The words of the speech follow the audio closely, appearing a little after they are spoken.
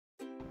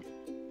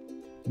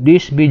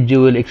This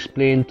video will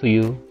explain to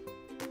you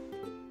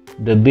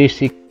the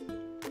basic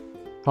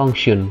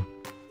function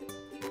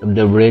of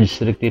the bridge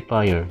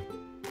rectifier.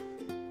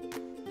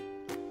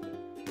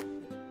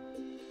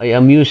 I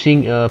am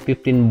using a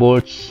 15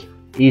 volts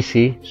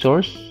AC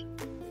source,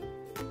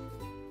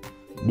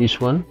 this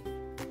one.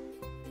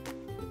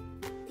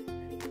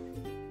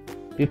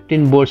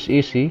 15 volts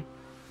AC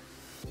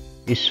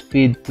is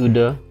fed to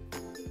the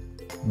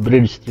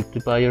bridge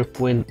rectifier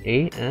point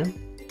A and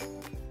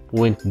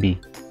point B.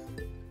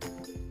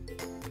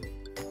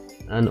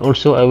 And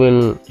also I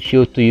will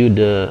show to you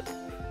the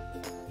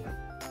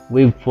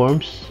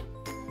waveforms.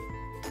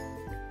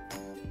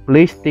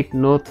 Please take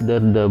note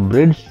that the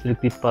bridge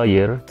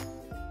rectifier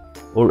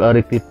or a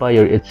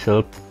rectifier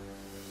itself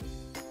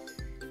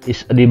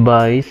is a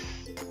device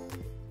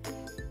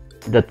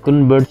that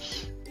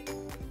converts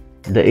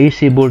the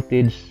AC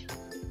voltage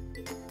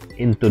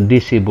into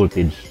DC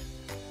voltage.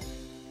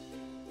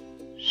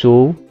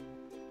 So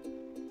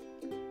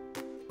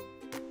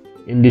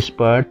in this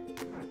part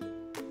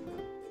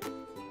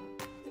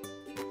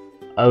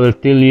I will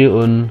tell you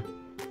on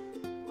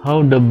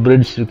how the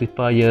bridge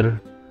rectifier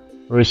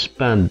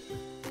responds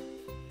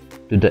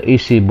to the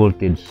AC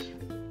voltage.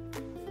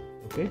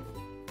 Okay,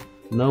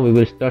 now we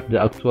will start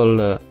the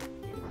actual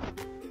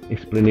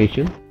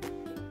explanation.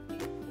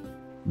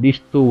 These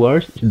two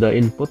wires is the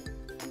input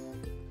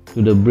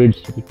to the bridge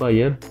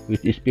rectifier,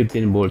 which is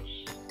 15 volts.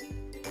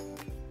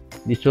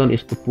 This one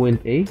is to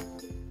point A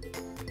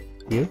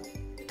here,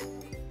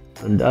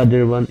 and the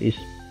other one is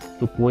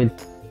to point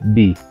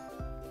B.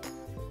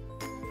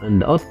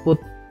 And the output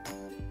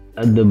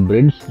at the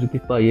bridge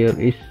rectifier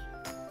is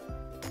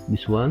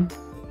this one,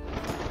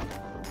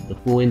 the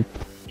point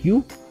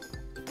Q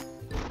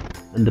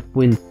and the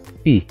point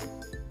P.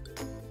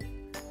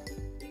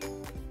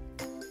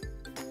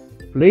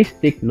 Please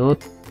take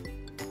note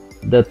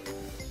that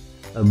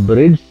a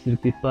bridge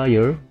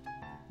rectifier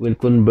will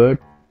convert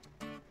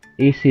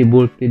AC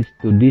voltage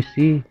to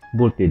DC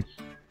voltage.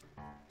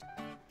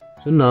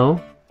 So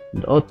now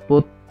the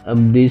output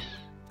of this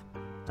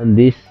and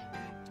this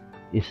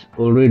is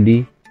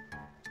already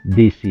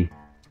DC,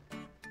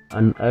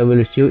 and I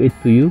will show it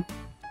to you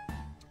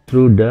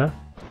through the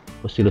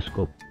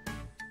oscilloscope.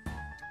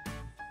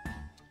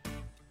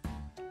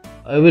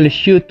 I will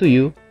show to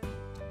you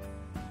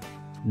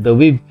the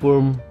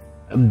waveform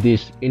of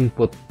this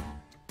input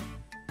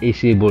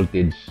AC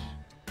voltage.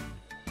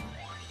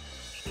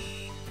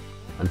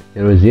 And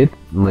here is it,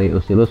 my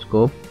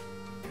oscilloscope.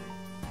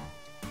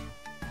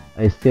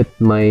 I set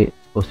my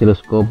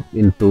oscilloscope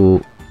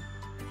into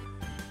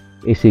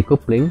AC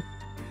coupling,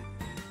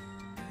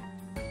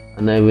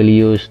 and I will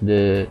use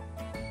the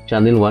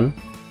channel 1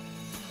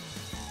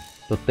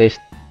 to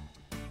test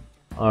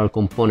our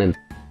component.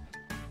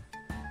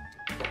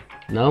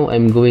 Now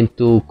I'm going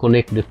to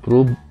connect the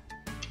probe.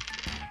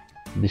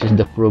 This is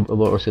the probe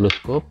of our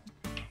oscilloscope.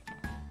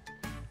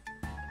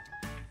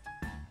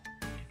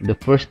 The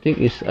first thing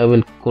is I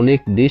will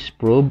connect this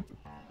probe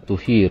to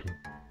here.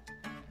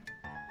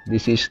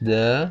 This is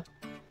the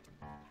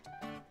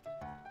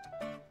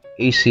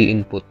AC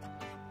input.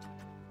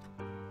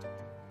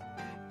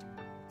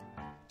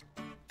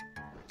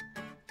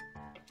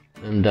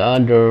 And the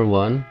other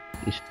one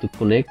is to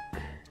connect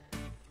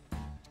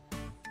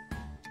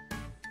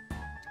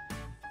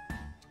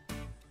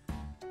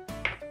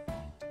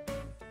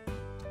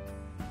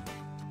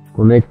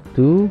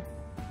to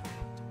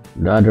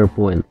the other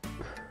point.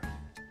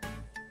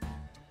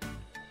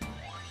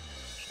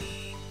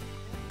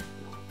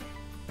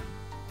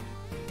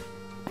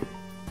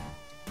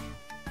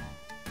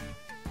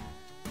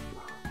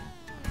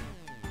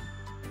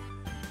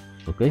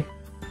 Okay,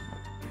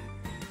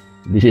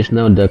 this is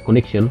now the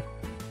connection,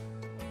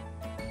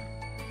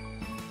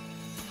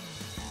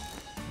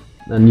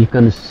 and you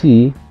can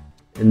see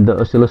in the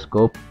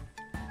oscilloscope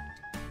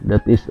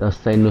that is a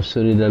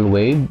sinusoidal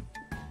wave.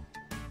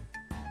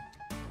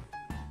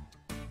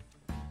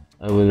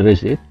 I will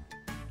raise it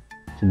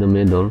to the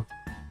middle,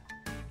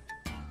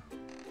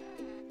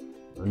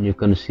 and you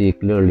can see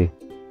clearly.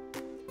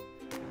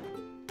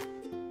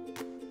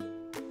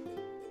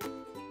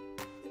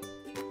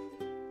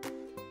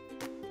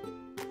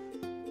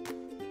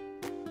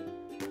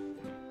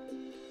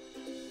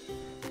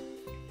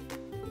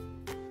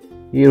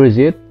 Here is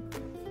it.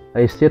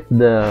 I set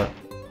the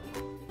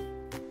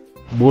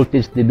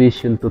voltage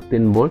division to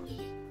 10 volts.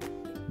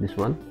 This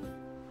one.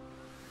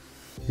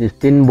 This is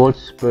 10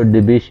 volts per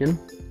division.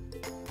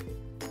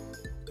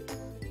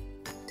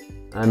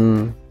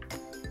 And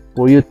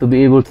for you to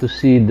be able to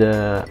see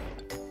the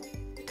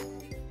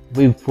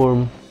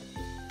waveform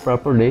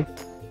properly,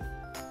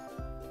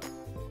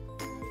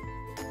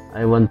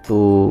 I want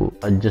to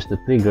adjust the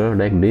trigger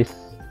like this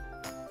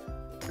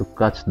to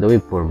catch the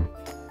waveform.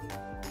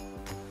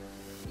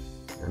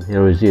 And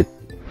here is it.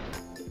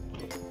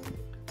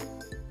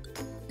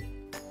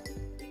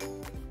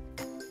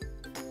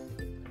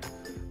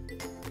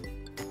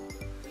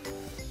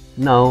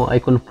 Now I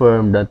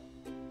confirm that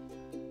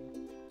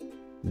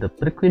the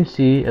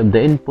frequency of the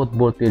input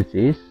voltage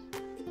is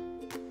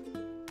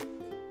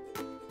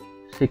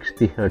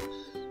 60 Hertz.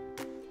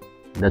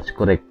 That's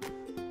correct,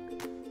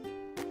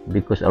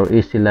 because our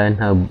AC line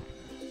have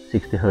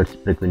 60 Hertz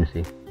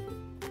frequency,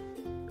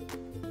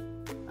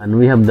 and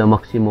we have the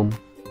maximum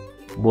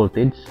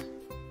voltage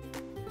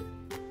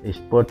is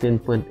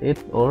 14.8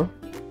 or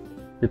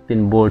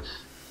 15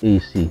 volts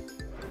AC.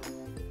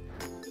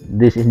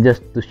 This is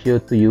just to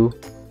show to you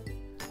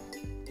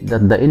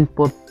that the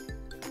input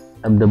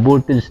of the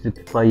voltage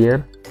rectifier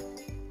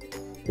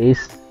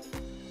is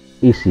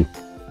AC.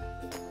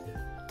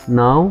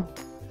 Now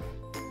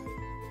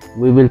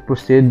we will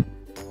proceed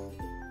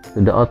to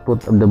the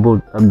output of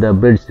the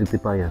bridge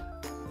rectifier.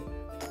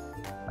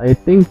 I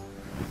think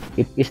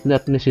it is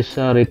not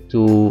necessary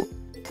to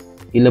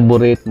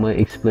elaborate my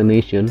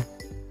explanation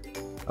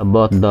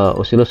about the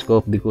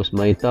oscilloscope, because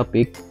my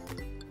topic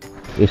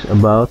is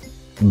about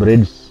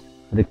bridge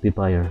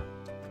rectifier.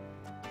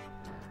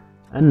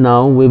 And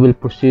now we will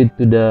proceed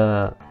to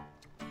the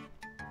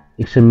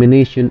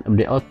examination of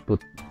the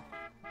output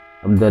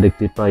of the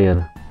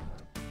rectifier.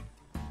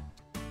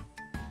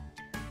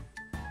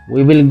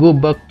 We will go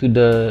back to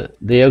the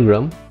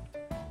diagram,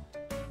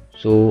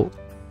 so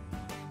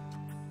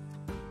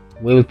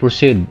we will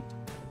proceed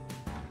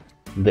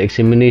the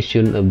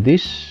examination of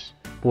this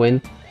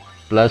point,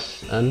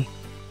 plus and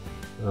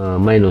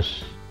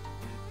minus,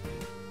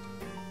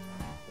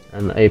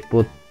 and I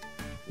put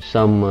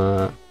some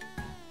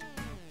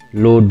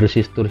load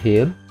resistor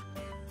here.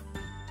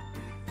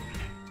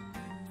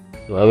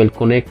 So I will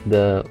connect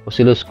the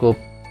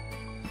oscilloscope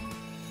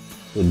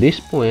to this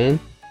point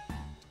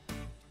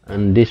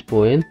and this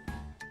point,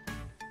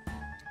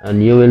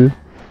 and you will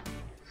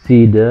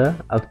see the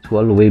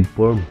actual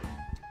waveform.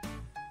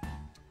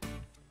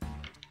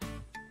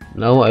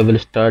 Now I will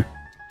start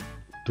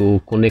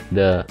to connect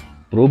the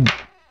probe.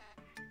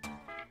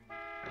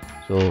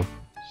 So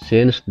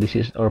since this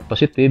is our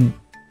positive,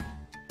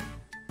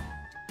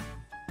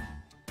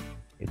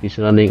 it is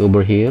running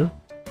over here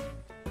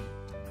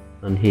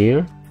and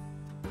here,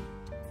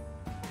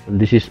 and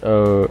this is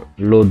our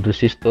load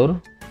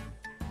resistor,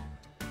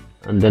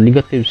 and the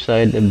negative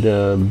side of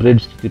the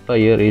bridge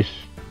rectifier is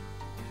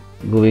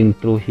going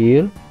through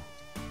here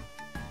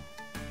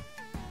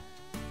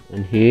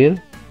and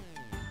here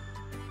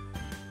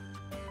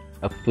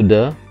up to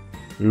the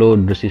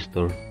load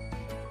resistor.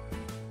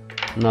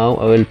 Now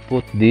I will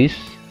put this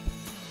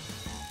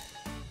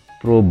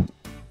probe.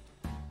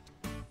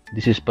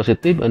 This is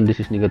positive and this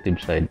is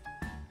negative side.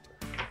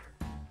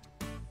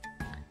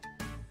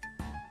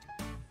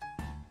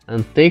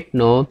 And take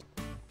note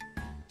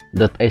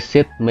that I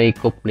set my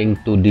coupling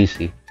to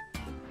DC.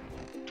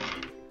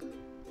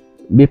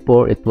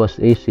 Before it was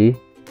AC,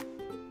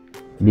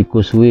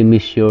 because we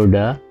measure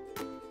the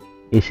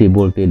AC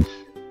voltage.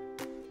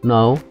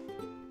 Now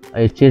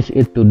I change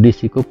it to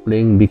DC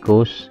coupling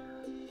because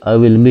I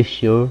will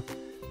measure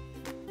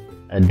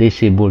a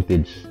DC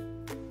voltage.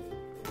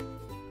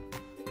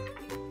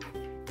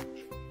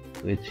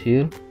 So it's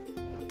here.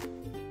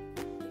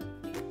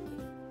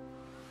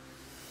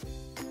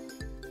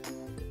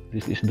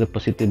 This is the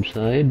positive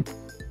side,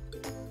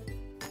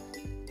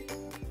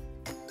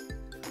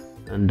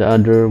 and the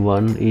other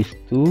one is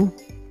to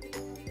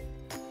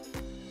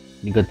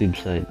negative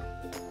side.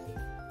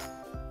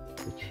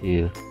 It's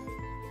here.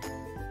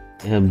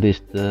 I have this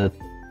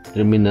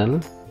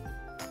terminal,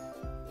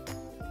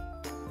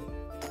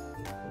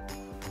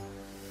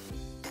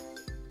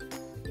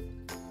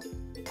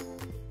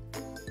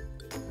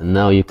 and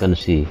now you can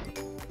see.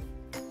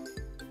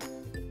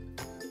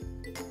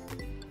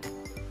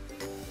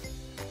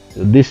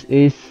 So this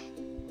is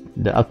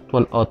the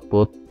actual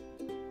output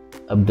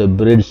of the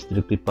bridge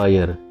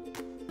rectifier,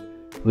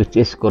 which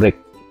is correct.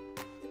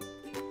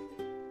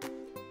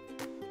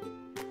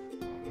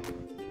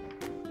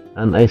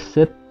 And I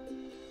set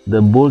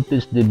the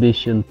voltage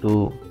division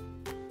to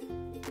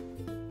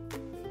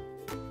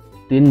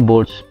 10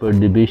 volts per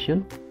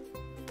division.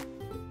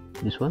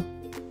 This one,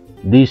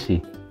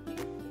 DC.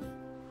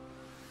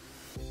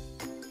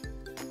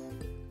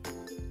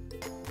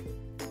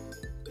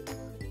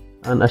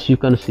 And as you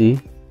can see,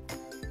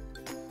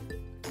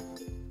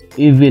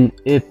 even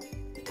if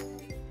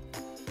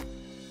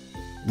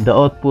the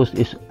output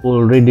is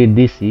already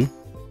DC,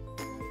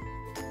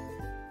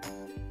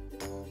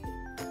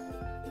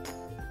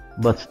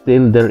 but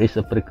still there is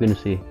a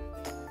frequency.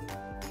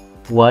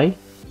 Why?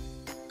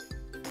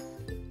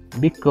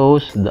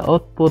 Because the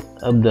output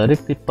of the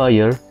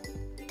rectifier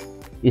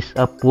is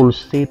a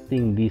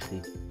pulsating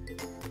DC.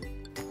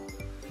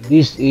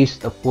 This is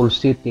a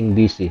pulsating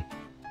DC.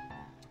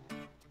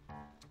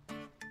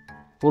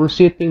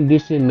 Pulsating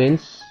DC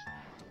means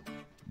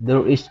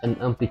there is an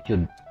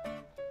amplitude.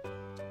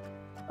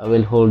 I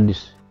will hold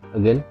this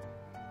again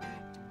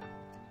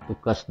to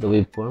catch the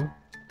waveform.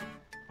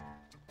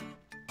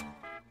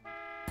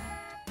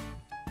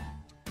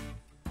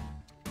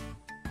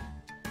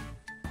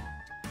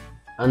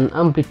 An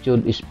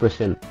amplitude is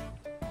present,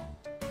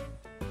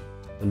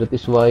 and that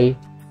is why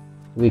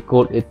we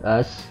call it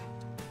as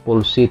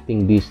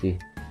pulsating DC.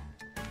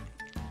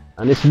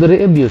 And it's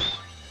very obvious,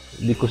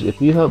 because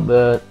if you have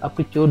an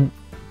amplitude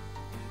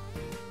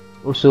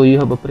Also, you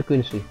have a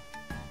frequency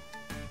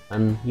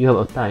and you have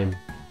a time.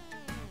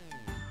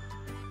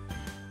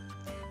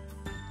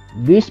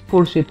 This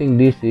pulsating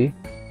DC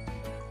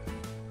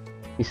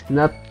is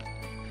not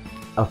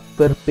a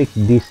perfect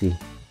DC.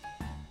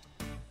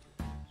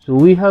 So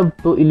we have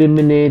to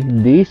eliminate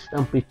this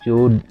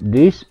amplitude,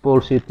 this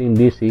pulsating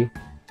DC,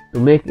 to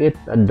make it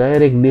a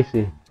direct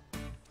DC,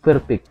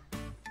 perfect.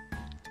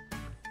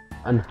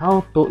 And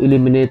how to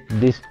eliminate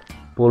this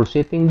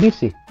pulsating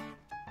DC?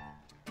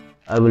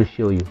 I will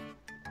show you.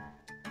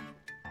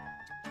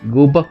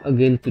 Go back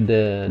again to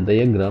the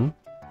diagram.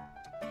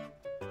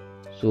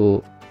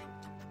 So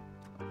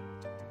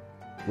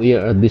we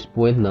are at this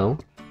point now,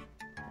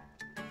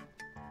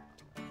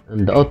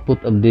 and the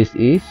output of this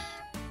is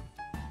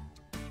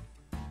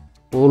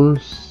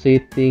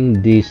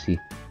pulsating DC,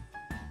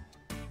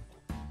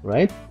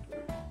 right?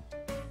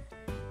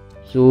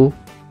 So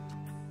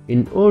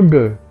in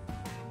order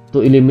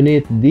to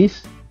eliminate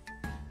this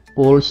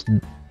pulse,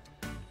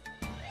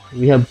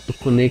 we have to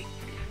connect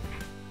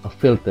a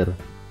filter.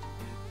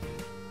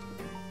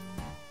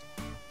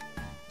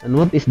 And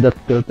what is that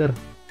filter?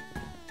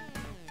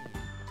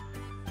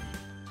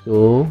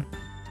 So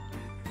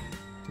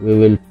we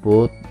will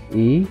put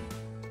a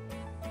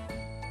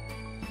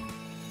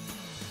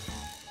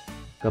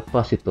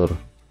capacitor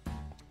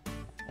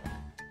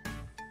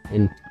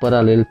in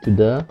parallel to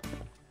the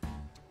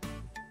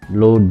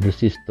load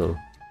resistor,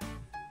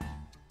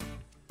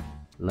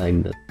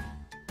 like that.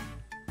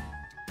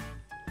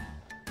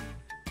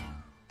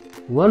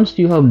 Once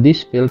you have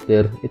this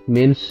filter, it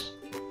means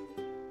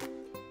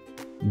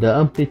the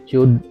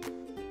amplitude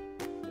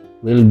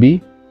will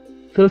be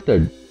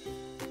filtered.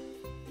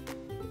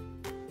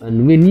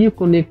 And when you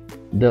connect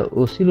the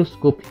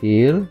oscilloscope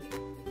here,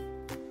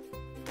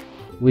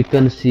 we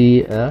can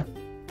see a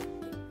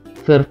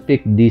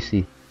perfect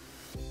DC,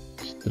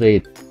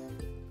 straight,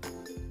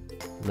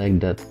 like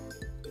that.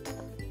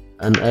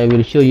 And I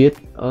will show you it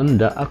on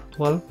the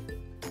actual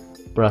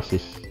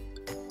process.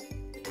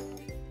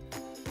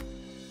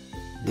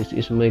 This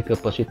is my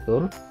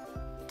capacitor.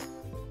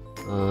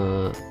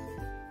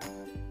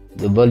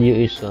 The value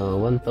is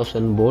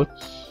 1000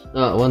 volts,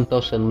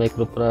 1000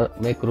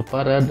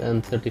 microfarad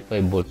and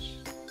 35 volts.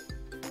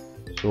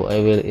 So I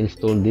will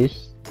install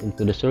this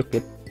into the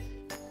circuit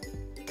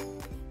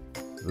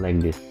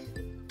like this.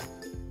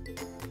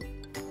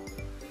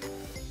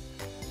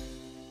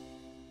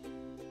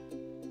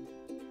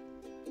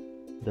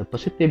 The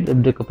positive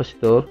of the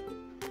capacitor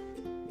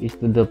is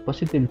to the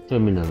positive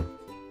terminal,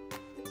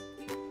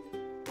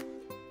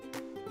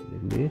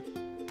 like this.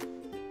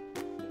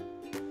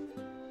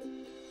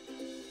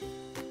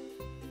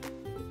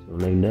 So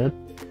like that.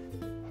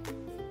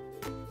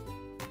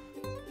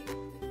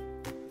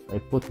 I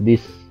put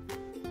this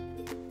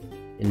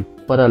in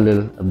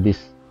parallel of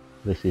this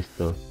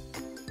resistor.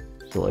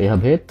 So I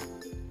have it,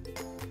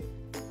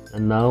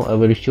 and now I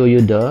will show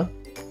you the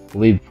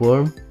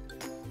waveform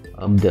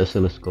of the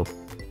oscilloscope.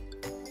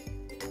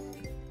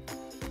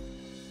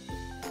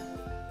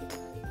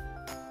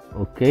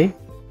 Okay,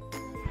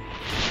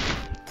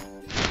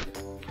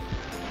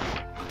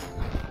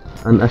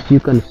 and as you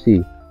can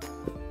see,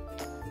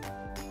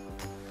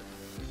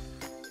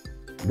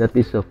 that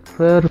is a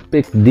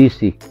perfect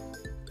DC.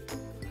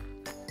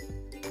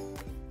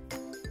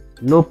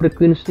 No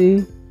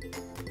frequency,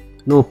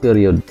 no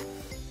period,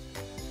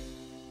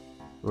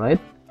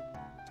 right?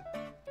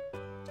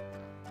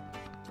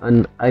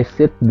 And I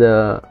set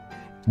the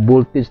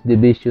voltage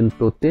division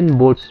to 10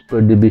 volts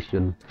per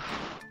division.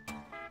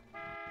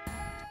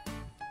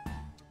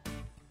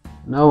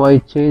 Now I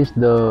change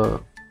the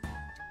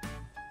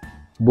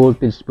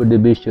voltage per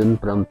division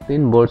from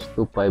 10 volts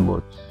to 5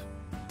 volts.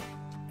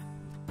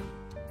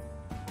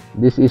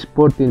 This is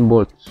 14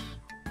 volts.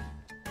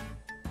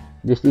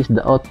 This is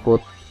the output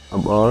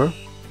of our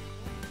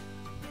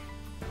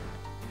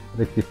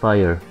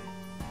rectifier.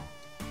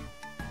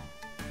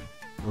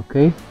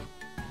 Okay,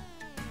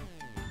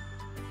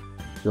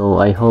 so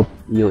I hope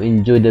you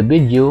enjoy the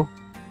video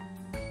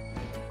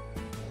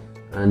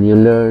and you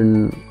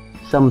learn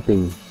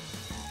something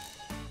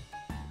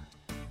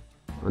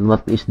on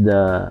what is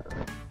the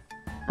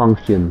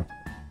function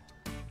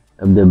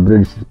of the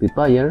bridge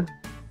rectifier,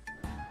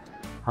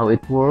 how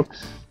it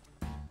works,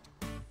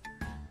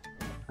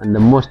 and the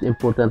most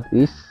important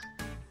is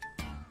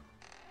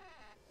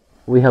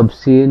we have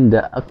seen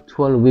the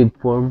actual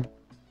waveform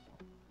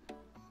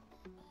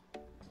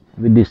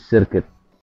with this circuit.